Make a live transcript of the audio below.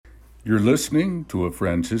You're listening to a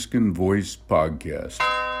Franciscan Voice podcast.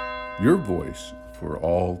 Your voice for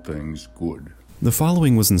all things good. The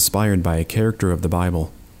following was inspired by a character of the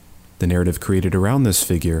Bible. The narrative created around this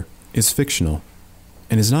figure is fictional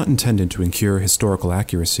and is not intended to incur historical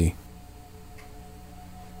accuracy.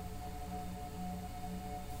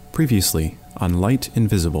 Previously on Light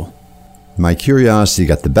Invisible. My curiosity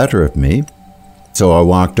got the better of me, so I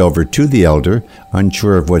walked over to the elder,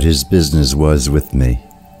 unsure of what his business was with me.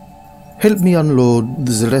 Help me unload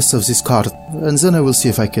the rest of this cart, and then I will see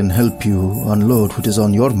if I can help you unload what is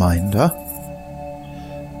on your mind, huh?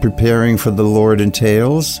 Preparing for the Lord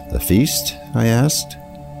entails a feast? I asked.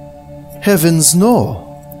 Heavens, no.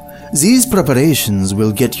 These preparations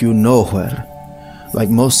will get you nowhere. Like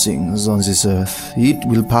most things on this earth, it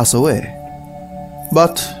will pass away.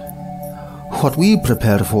 But what we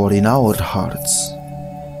prepare for in our hearts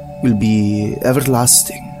will be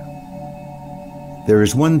everlasting. There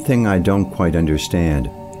is one thing I don't quite understand.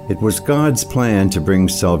 It was God's plan to bring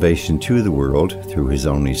salvation to the world through His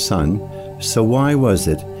only Son, so why was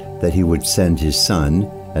it that He would send His Son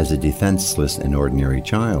as a defenseless and ordinary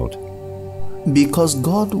child? Because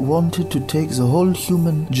God wanted to take the whole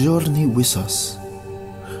human journey with us,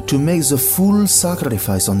 to make the full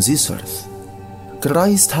sacrifice on this earth.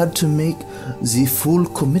 Christ had to make the full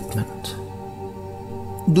commitment.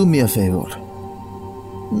 Do me a favor.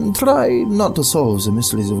 Try not to solve the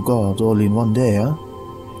mysteries of God all in one day, huh?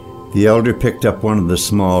 The elder picked up one of the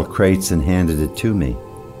small crates and handed it to me.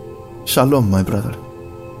 Shalom, my brother.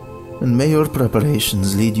 And may your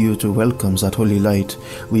preparations lead you to welcome that holy light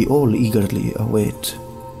we all eagerly await.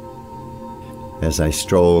 As I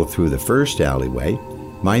strolled through the first alleyway,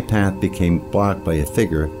 my path became blocked by a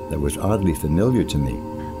figure that was oddly familiar to me.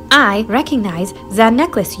 I recognize that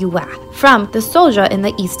necklace you wear from the soldier in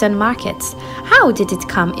the eastern markets. How did it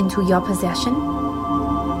come into your possession?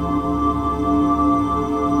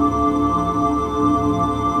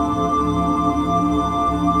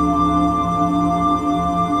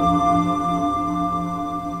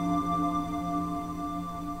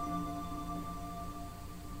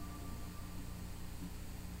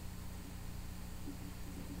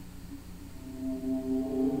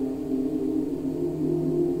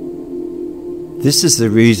 This is the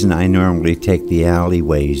reason I normally take the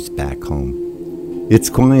alleyways back home. Its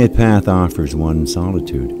quiet path offers one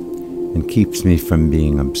solitude and keeps me from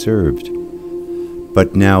being observed.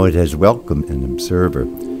 But now it has welcomed an observer,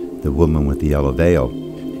 the woman with the yellow veil.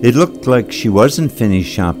 It looked like she wasn't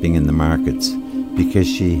finished shopping in the markets because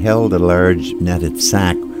she held a large netted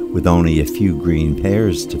sack with only a few green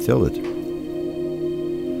pears to fill it.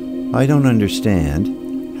 I don't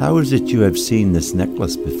understand. How is it you have seen this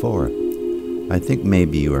necklace before? I think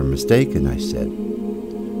maybe you are mistaken, I said.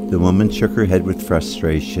 The woman shook her head with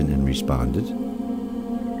frustration and responded,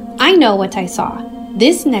 I know what I saw.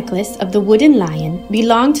 This necklace of the wooden lion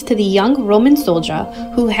belonged to the young Roman soldier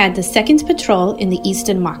who had the second patrol in the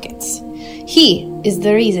eastern markets. He is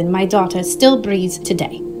the reason my daughter still breathes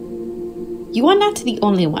today. You are not the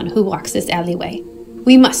only one who walks this alleyway.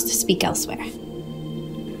 We must speak elsewhere.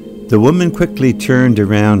 The woman quickly turned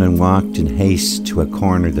around and walked in haste to a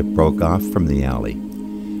corner that broke off from the alley.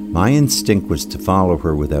 My instinct was to follow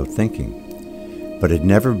her without thinking, but it had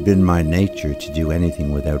never been my nature to do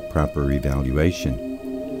anything without proper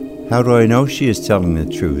evaluation. How do I know she is telling the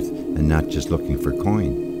truth and not just looking for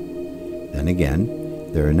coin? Then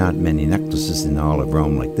again, there are not many necklaces in all of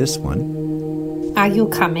Rome like this one. Are you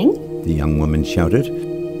coming? The young woman shouted.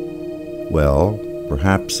 Well,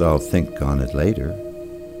 perhaps I'll think on it later.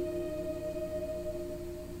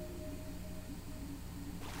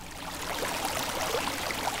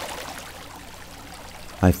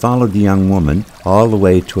 I followed the young woman all the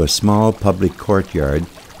way to a small public courtyard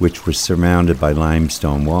which was surrounded by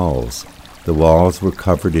limestone walls. The walls were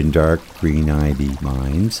covered in dark green ivy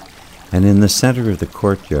vines, and in the center of the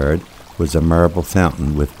courtyard was a marble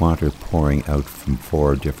fountain with water pouring out from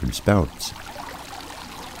 4 different spouts.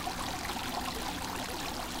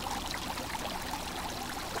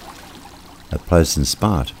 A pleasant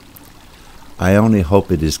spot. I only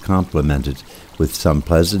hope it is complemented with some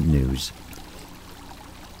pleasant news.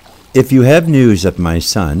 If you have news of my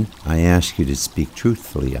son, I ask you to speak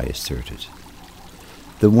truthfully, I asserted.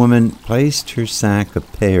 The woman placed her sack of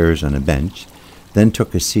pears on a bench, then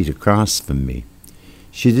took a seat across from me.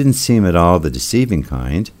 She didn't seem at all the deceiving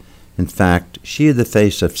kind. In fact, she had the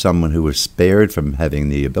face of someone who was spared from having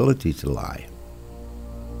the ability to lie.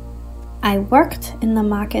 I worked in the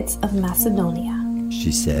markets of Macedonia,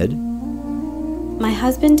 she said. My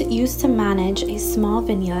husband used to manage a small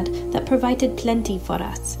vineyard that provided plenty for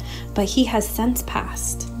us, but he has since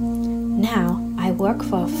passed. Now I work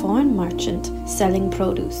for a foreign merchant selling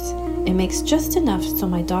produce. It makes just enough so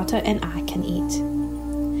my daughter and I can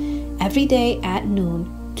eat. Every day at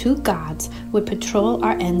noon, 2 guards would patrol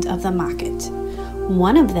our end of the market.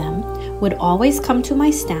 One of them would always come to my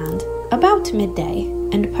stand about midday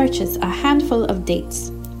and purchase a handful of dates.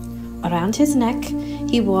 Around his neck,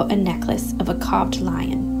 he wore a necklace of a carved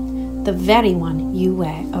lion, the very one you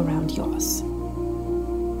wear around yours.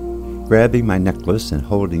 Grabbing my necklace and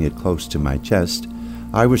holding it close to my chest,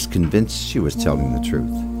 I was convinced she was telling the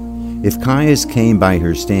truth. If Caius came by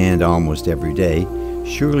her stand almost every day,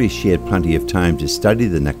 surely she had plenty of time to study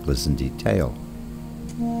the necklace in detail.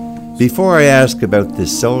 Before I ask about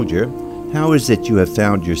this soldier, how is it you have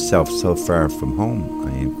found yourself so far from home?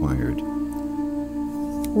 I inquired.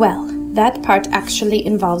 Well, that part actually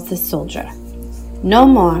involves the soldier. No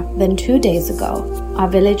more than 2 days ago, our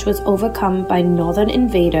village was overcome by northern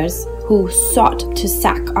invaders who sought to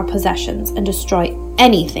sack our possessions and destroy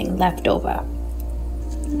anything left over.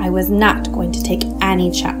 I was not going to take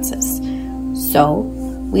any chances. So,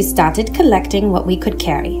 we started collecting what we could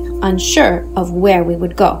carry, unsure of where we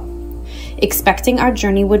would go. Expecting our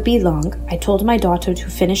journey would be long, I told my daughter to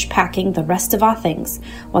finish packing the rest of our things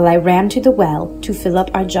while I ran to the well to fill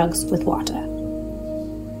up our jugs with water.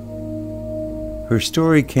 Her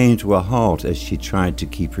story came to a halt as she tried to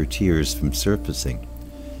keep her tears from surfacing.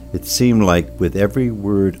 It seemed like with every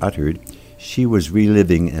word uttered, she was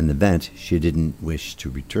reliving an event she didn't wish to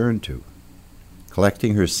return to.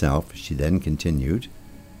 Collecting herself, she then continued,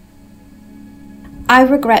 I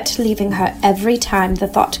regret leaving her every time the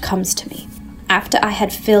thought comes to me. After I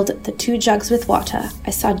had filled the 2 jugs with water,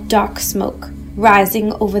 I saw dark smoke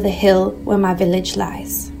rising over the hill where my village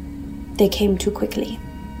lies. They came too quickly.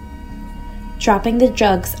 Dropping the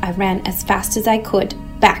jugs, I ran as fast as I could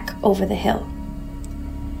back over the hill.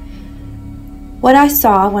 What I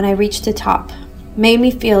saw when I reached the top made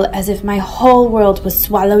me feel as if my whole world was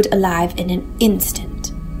swallowed alive in an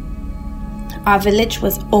instant. Our village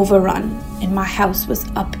was overrun, and my house was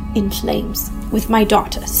up in flames, with my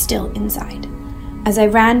daughter still inside. As I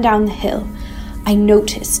ran down the hill, I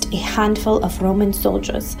noticed a handful of Roman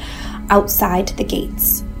soldiers outside the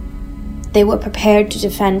gates. They were prepared to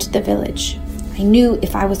defend the village. I knew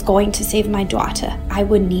if I was going to save my daughter, I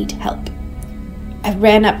would need help. I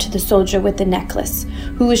ran up to the soldier with the necklace,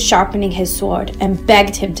 who was sharpening his sword, and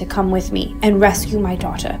begged him to come with me and rescue my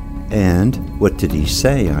daughter. And what did he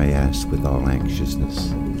say? I asked with all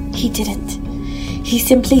anxiousness. He didn't. He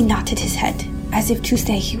simply nodded his head, as if to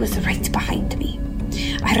say he was right behind me.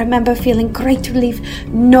 I remember feeling great relief,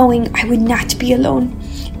 knowing I would not be alone.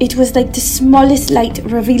 It was like the smallest light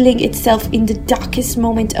revealing itself in the darkest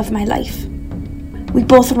moment of my life. We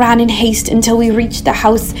both ran in haste until we reached the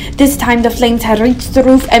house. This time the flames had reached the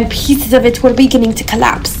roof and pieces of it were beginning to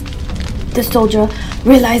collapse. The soldier,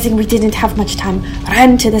 realizing we didn't have much time,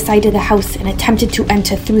 ran to the side of the house and attempted to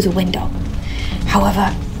enter through the window.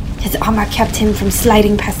 However, his armor kept him from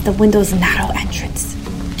sliding past the window's narrow entrance.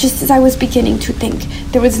 Just as I was beginning to think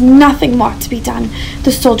there was nothing more to be done,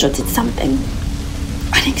 the soldier did something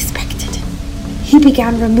unexpected. He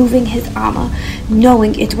began removing his armor,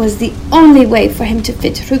 knowing it was the only way for him to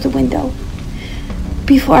fit through the window.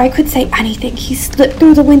 Before I could say anything, he slipped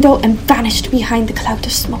through the window and vanished behind the cloud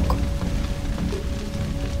of smoke.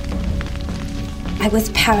 I was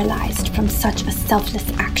paralyzed from such a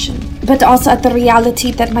selfless action, but also at the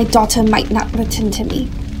reality that my daughter might not return to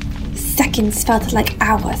me. Seconds felt like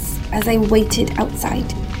hours as I waited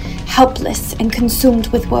outside, helpless and consumed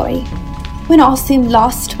with worry. When all seemed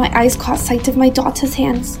lost, my eyes caught sight of my daughter's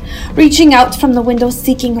hands, reaching out from the window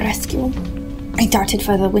seeking rescue. I darted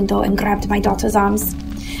for the window and grabbed my daughter's arms.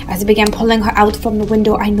 As I began pulling her out from the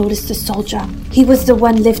window, I noticed the soldier. He was the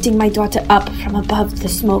one lifting my daughter up from above the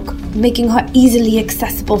smoke, making her easily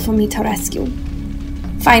accessible for me to rescue.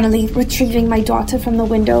 Finally, retrieving my daughter from the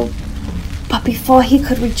window. But before he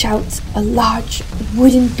could reach out, a large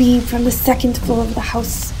wooden beam from the second floor of the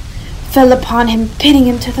house fell upon him, pinning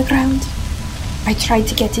him to the ground. I tried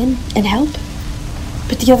to get in and help,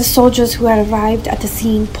 but the other soldiers who had arrived at the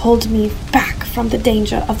scene pulled me back from the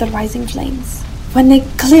danger of the rising flames. When they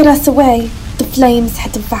cleared us away, the flames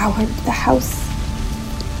had devoured the house.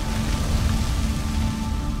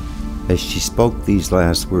 As she spoke these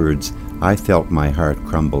last words, I felt my heart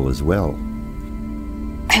crumble as well.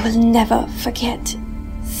 I will never forget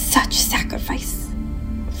such sacrifice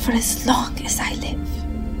for as long as I live.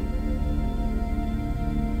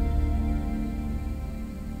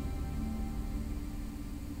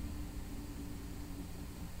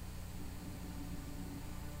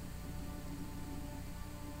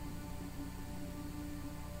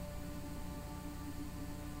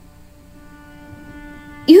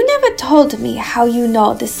 never told me how you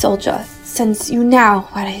know this soldier, since you now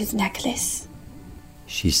wear his necklace.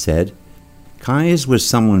 She said, Caius was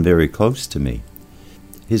someone very close to me.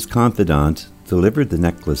 His confidant delivered the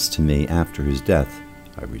necklace to me after his death,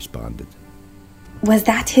 I responded. Was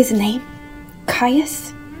that his name?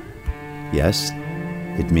 Caius? Yes,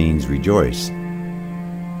 it means rejoice.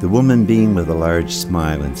 The woman beamed with a large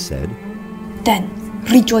smile and said, Then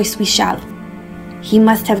rejoice we shall. He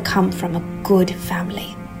must have come from a good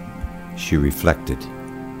family. She reflected.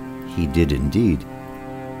 He did indeed.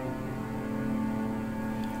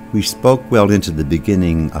 We spoke well into the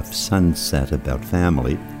beginning of sunset about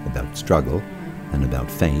family, about struggle, and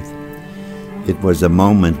about faith. It was a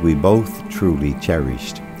moment we both truly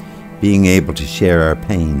cherished, being able to share our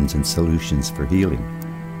pains and solutions for healing.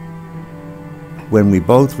 When we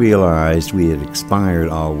both realized we had expired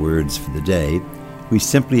all words for the day, we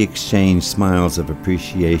simply exchanged smiles of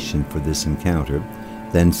appreciation for this encounter,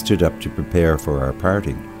 then stood up to prepare for our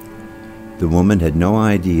parting. The woman had no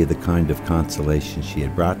idea the kind of consolation she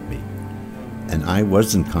had brought me, and I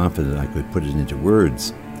wasn't confident I could put it into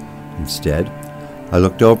words. Instead, I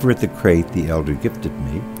looked over at the crate the elder gifted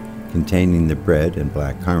me, containing the bread and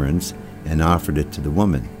black currants, and offered it to the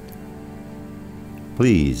woman.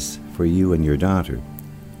 Please, for you and your daughter.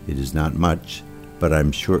 It is not much, but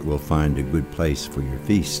I'm sure it will find a good place for your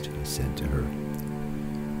feast, I said to her.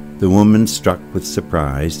 The woman, struck with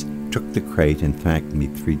surprise, took the crate and thanked me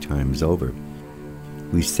 3 times over.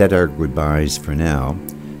 We said our goodbyes for now,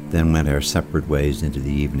 then went our separate ways into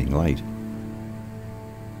the evening light.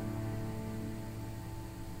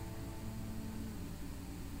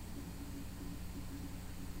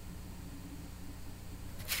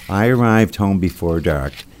 I arrived home before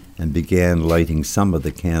dark and began lighting some of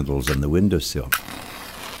the candles on the windowsill.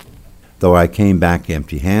 Though I came back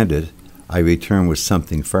empty-handed, I returned with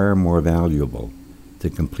something far more valuable, the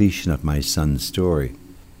completion of my son's story.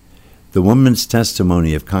 The woman's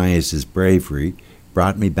testimony of Caius's bravery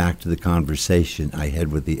brought me back to the conversation I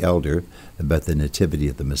had with the elder about the nativity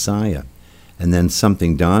of the Messiah, and then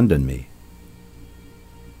something dawned on me.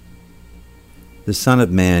 The Son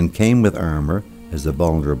of Man came with armor as a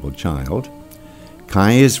vulnerable child.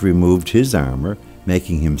 Caius removed his armor,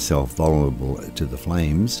 making himself vulnerable to the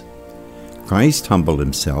flames. Christ humbled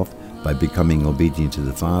himself by becoming obedient to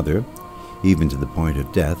the Father, even to the point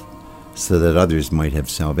of death, so that others might have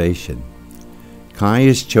salvation.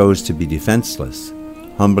 Caius chose to be defenseless,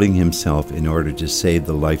 humbling himself in order to save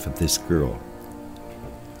the life of this girl.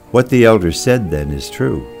 What the elder said then is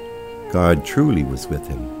true. God truly was with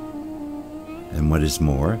him. And what is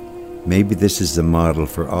more, maybe this is the model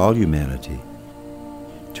for all humanity,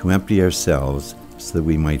 to empty ourselves so that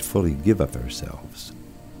we might fully give up ourselves.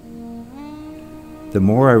 The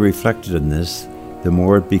more I reflected on this, the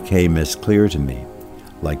more it became as clear to me,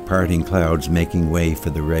 like parting clouds making way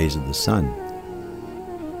for the rays of the sun.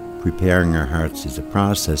 Preparing our hearts is a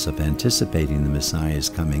process of anticipating the Messiah's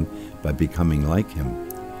coming by becoming like him.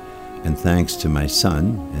 And thanks to my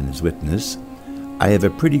son and his witness, I have a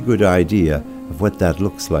pretty good idea of what that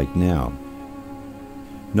looks like now.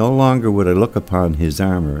 No longer would I look upon his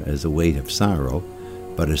armor as a weight of sorrow,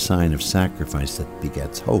 but a sign of sacrifice that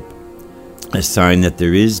begets hope, a sign that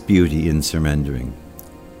there is beauty in surrendering.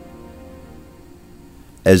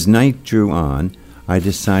 As night drew on, I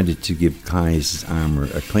decided to give Caius' armor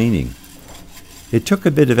a cleaning. It took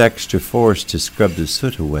a bit of extra force to scrub the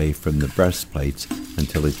soot away from the breastplates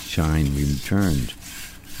until its shine returned.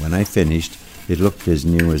 When I finished, it looked as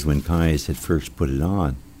new as when Caius had first put it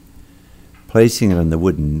on. Placing it on the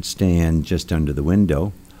wooden stand just under the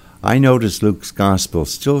window, I noticed Luke's Gospel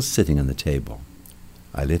still sitting on the table.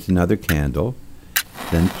 I lit another candle,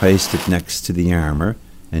 then placed it next to the armor,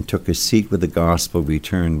 and took a seat with the Gospel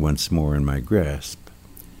returned once more in my grasp.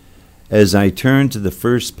 As I turned to the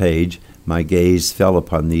first page, my gaze fell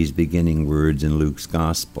upon these beginning words in Luke's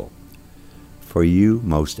Gospel. For you,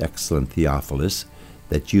 most excellent Theophilus,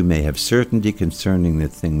 that you may have certainty concerning the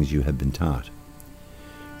things you have been taught.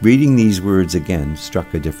 Reading these words again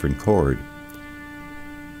struck a different chord.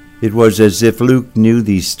 It was as if Luke knew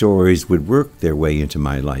these stories would work their way into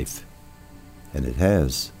my life. And it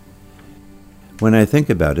has. When I think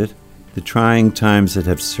about it, the trying times that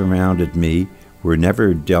have surrounded me were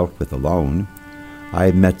never dealt with alone. I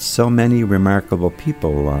have met so many remarkable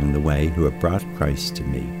people along the way who have brought Christ to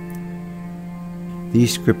me.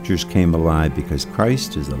 These scriptures came alive because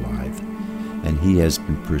Christ is alive, and he has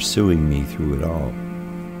been pursuing me through it all.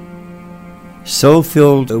 So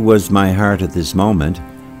filled was my heart at this moment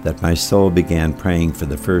that my soul began praying for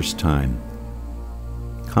the first time.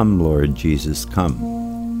 Come, Lord Jesus,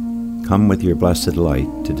 come. Come with your blessed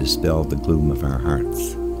light to dispel the gloom of our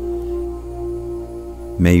hearts.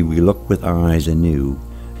 May we look with eyes anew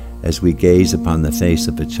as we gaze upon the face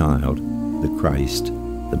of a child, the Christ,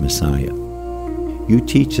 the Messiah. You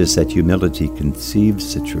teach us that humility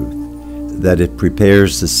conceives the truth, that it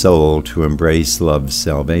prepares the soul to embrace love's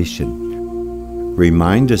salvation.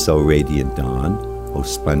 Remind us, O radiant dawn, O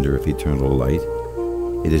splendor of eternal light,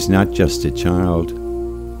 it is not just a child,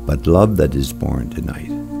 but love that is born tonight.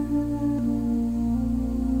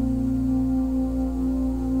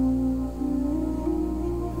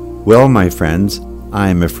 Well, my friends, I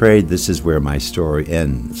am afraid this is where my story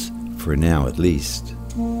ends, for now at least.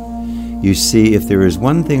 You see, if there is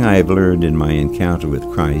one thing I have learned in my encounter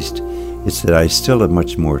with Christ, it's that I still have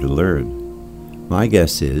much more to learn. My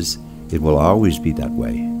guess is it will always be that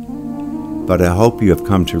way. But I hope you have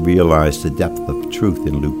come to realize the depth of truth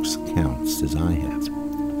in Luke's accounts as I have.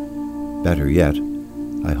 Better yet,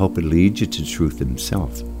 I hope it leads you to truth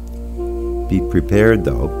himself. Be prepared,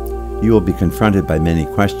 though. You will be confronted by many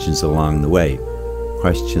questions along the way.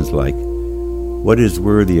 Questions like, what is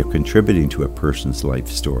worthy of contributing to a person's life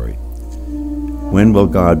story? When will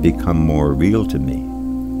God become more real to me?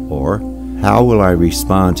 Or, how will I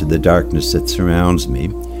respond to the darkness that surrounds me,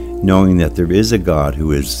 knowing that there is a God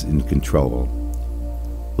who is in control?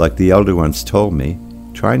 Like the elder once told me,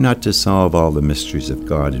 try not to solve all the mysteries of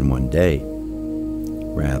God in one day.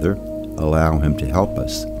 Rather, allow him to help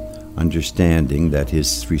us, understanding that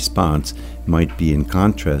his response might be in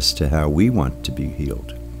contrast to how we want to be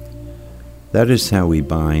healed. That is how we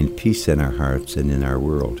bind peace in our hearts and in our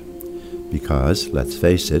world. Because, let's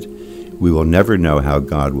face it, we will never know how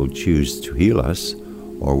God will choose to heal us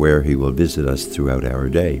or where he will visit us throughout our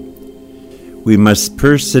day. We must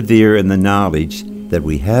persevere in the knowledge that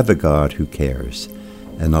we have a God who cares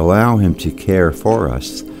and allow him to care for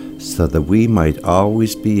us so that we might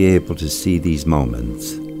always be able to see these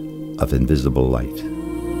moments of invisible light.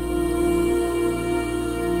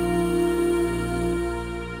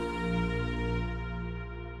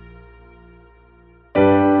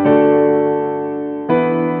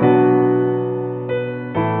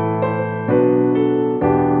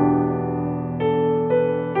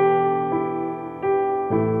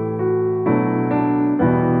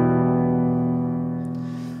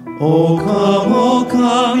 O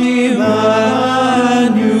come, Emmanuel,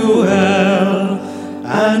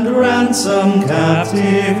 and ransom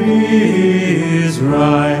captive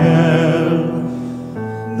Israel,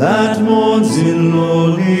 that mourns in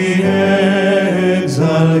lowly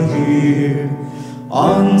exile here,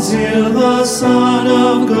 until the Son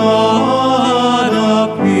of God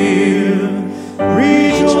appear.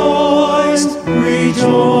 Rejoice,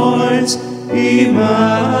 rejoice,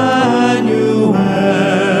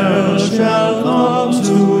 Emmanuel shall come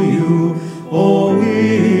to you, O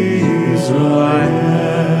Israel.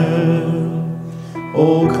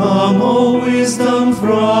 O come, O wisdom from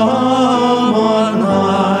on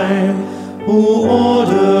high, who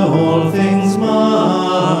order all things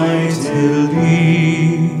mightily.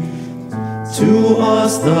 To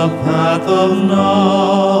us the path of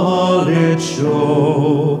knowledge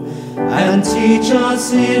show, and teach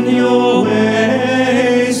us in your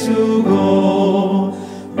ways to go.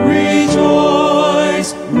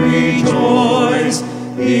 Rejoice, rejoice,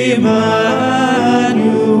 Emmanuel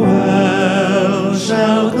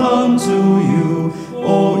shall come to you,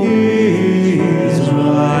 O Israel.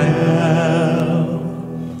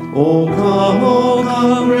 O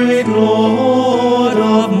come, great Lord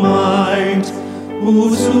of might,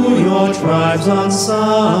 who to your tribes on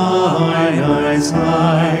Sinai's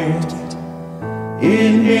height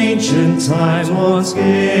in ancient times once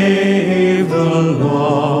gave the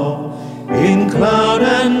law, in cloud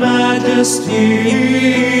and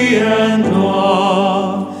majesty and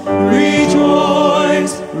awe.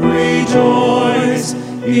 Rejoice, rejoice,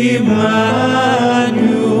 Emmanuel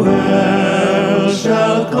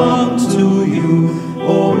shall come to you,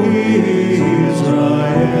 O Israel.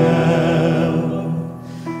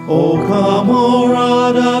 O come, O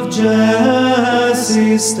rod of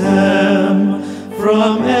Jesse's stem,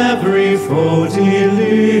 from every foe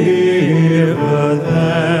deliver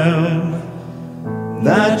them,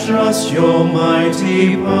 that trust your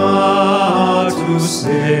mighty power to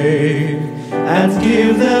save, and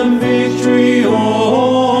give them victory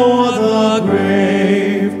o'er the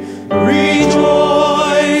grave.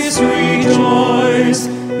 Rejoice, rejoice,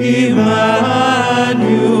 Emmanuel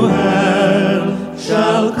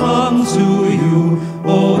shall come to you,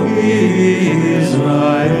 O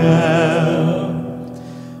Israel.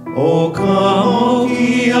 O come, O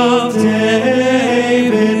Key of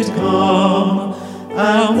David, come,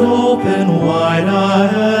 and open wide our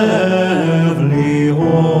heavenly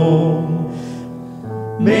home.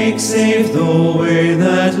 May Make safe the way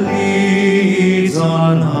that leads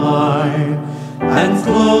on high, and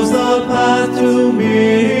close the path to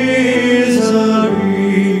misery.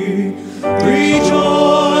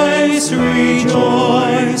 Rejoice,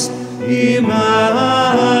 rejoice, Emmanuel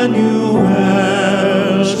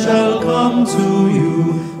shall come to you,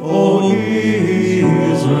 O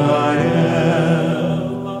Israel.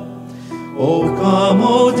 O come,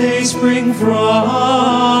 O day spring from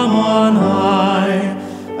on high,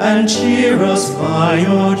 and cheer us by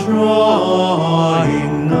your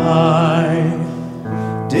drawing nigh.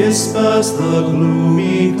 Disperse the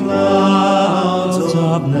gloomy clouds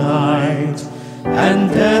of night, and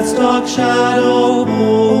death's dark shadow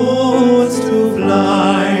puts to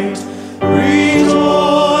flight.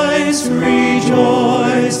 Rejoice,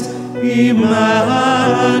 rejoice, Emmanuel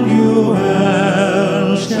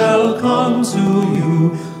shall come to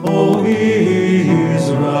you, O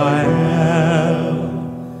Israel.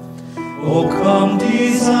 O come,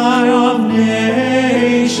 desire of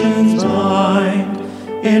nations bind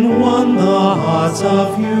in one the hearts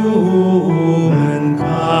of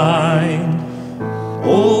humankind.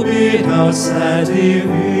 O bid our sad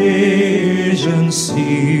division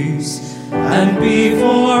cease, and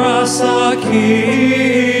before us a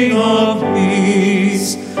King of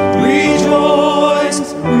peace.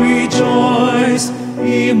 Rejoice, rejoice,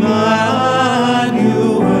 Emmanuel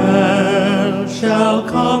shall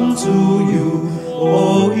come to you,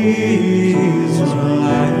 O Israel.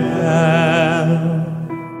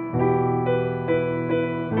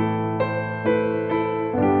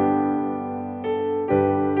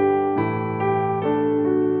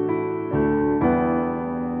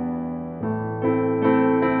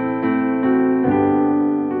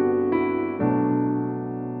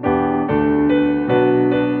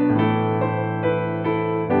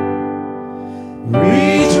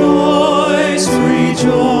 Rejoice,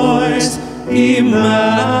 rejoice, Emmanuel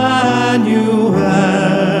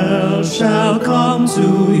shall come to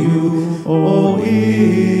you, O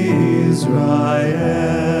Israel.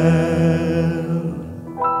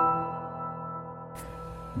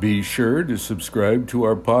 Be sure to subscribe to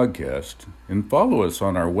our podcast and follow us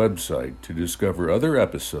on our website to discover other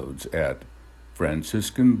episodes at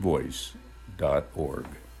franciscanvoice.org.